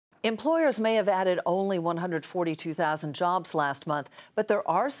Employers may have added only 142,000 jobs last month, but there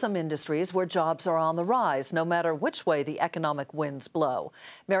are some industries where jobs are on the rise, no matter which way the economic winds blow.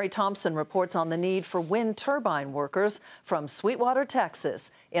 Mary Thompson reports on the need for wind turbine workers from Sweetwater, Texas,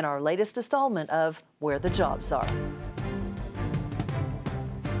 in our latest installment of Where the Jobs Are.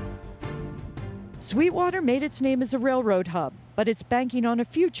 Sweetwater made its name as a railroad hub, but it's banking on a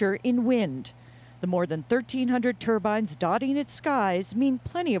future in wind. The more than 1,300 turbines dotting its skies mean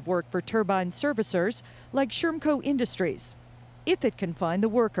plenty of work for turbine servicers like Shermco Industries, if it can find the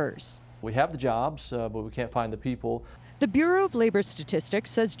workers. We have the jobs, but we can't find the people. The Bureau of Labor Statistics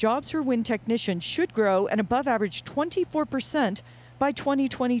says jobs for wind technicians should grow an above average 24% by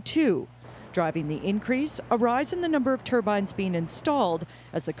 2022. Driving the increase, a rise in the number of turbines being installed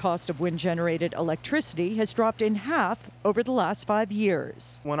as the cost of wind-generated electricity has dropped in half over the last 5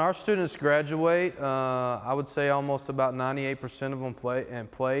 years. When our students graduate, I would say almost about 98% of them play in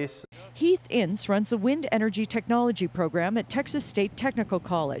place. Heath Ince runs the Wind Energy Technology program at Texas State Technical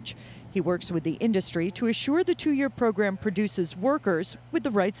College. He works with the industry to assure the 2-year program produces workers with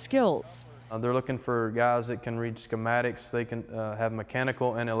the right skills. They're looking for guys that can read schematics, they can have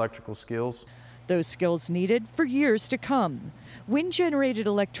mechanical and electrical skills. Those skills needed for years to come. Wind-generated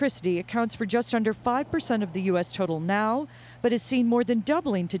electricity accounts for just under 5% of the U.S. total now, but is seen more than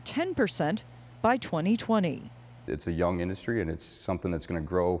doubling to 10% by 2020. It's a young industry, and it's something that's going to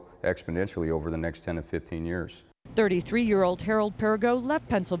grow exponentially over the next 10 to 15 years. 33-year-old Harold Perigo left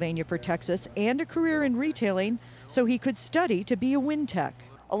Pennsylvania for Texas and a career in retailing so he could study to be a wind tech.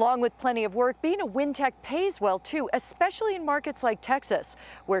 Along with plenty of work, being a wind tech pays well too, especially in markets like Texas,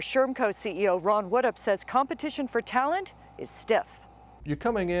 where Shermco CEO Ron Woodup says competition for talent is stiff. You're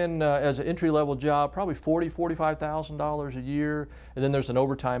coming in as an entry-level job, probably $45,000 a year, and then there's an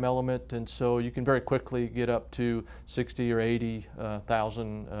overtime element, and so you can very quickly get up to $60,000 or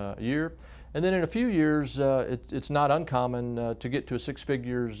 $80,000 a year. And then in a few years, it's not uncommon to get to 6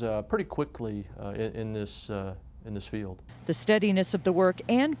 figures pretty quickly in this field. The steadiness of the work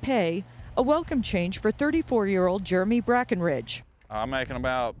and pay, a welcome change for 34-year-old Jeremy Brackenridge. I'm making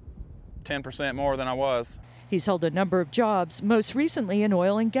about 10% more than I was. He's held a number of jobs, most recently in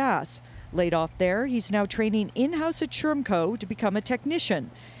oil and gas. Laid off there, he's now training in-house at Shermco to become a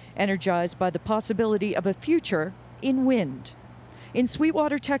technician, energized by the possibility of a future in wind. In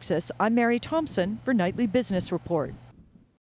Sweetwater, Texas, I'm Mary Thompson for Nightly Business Report.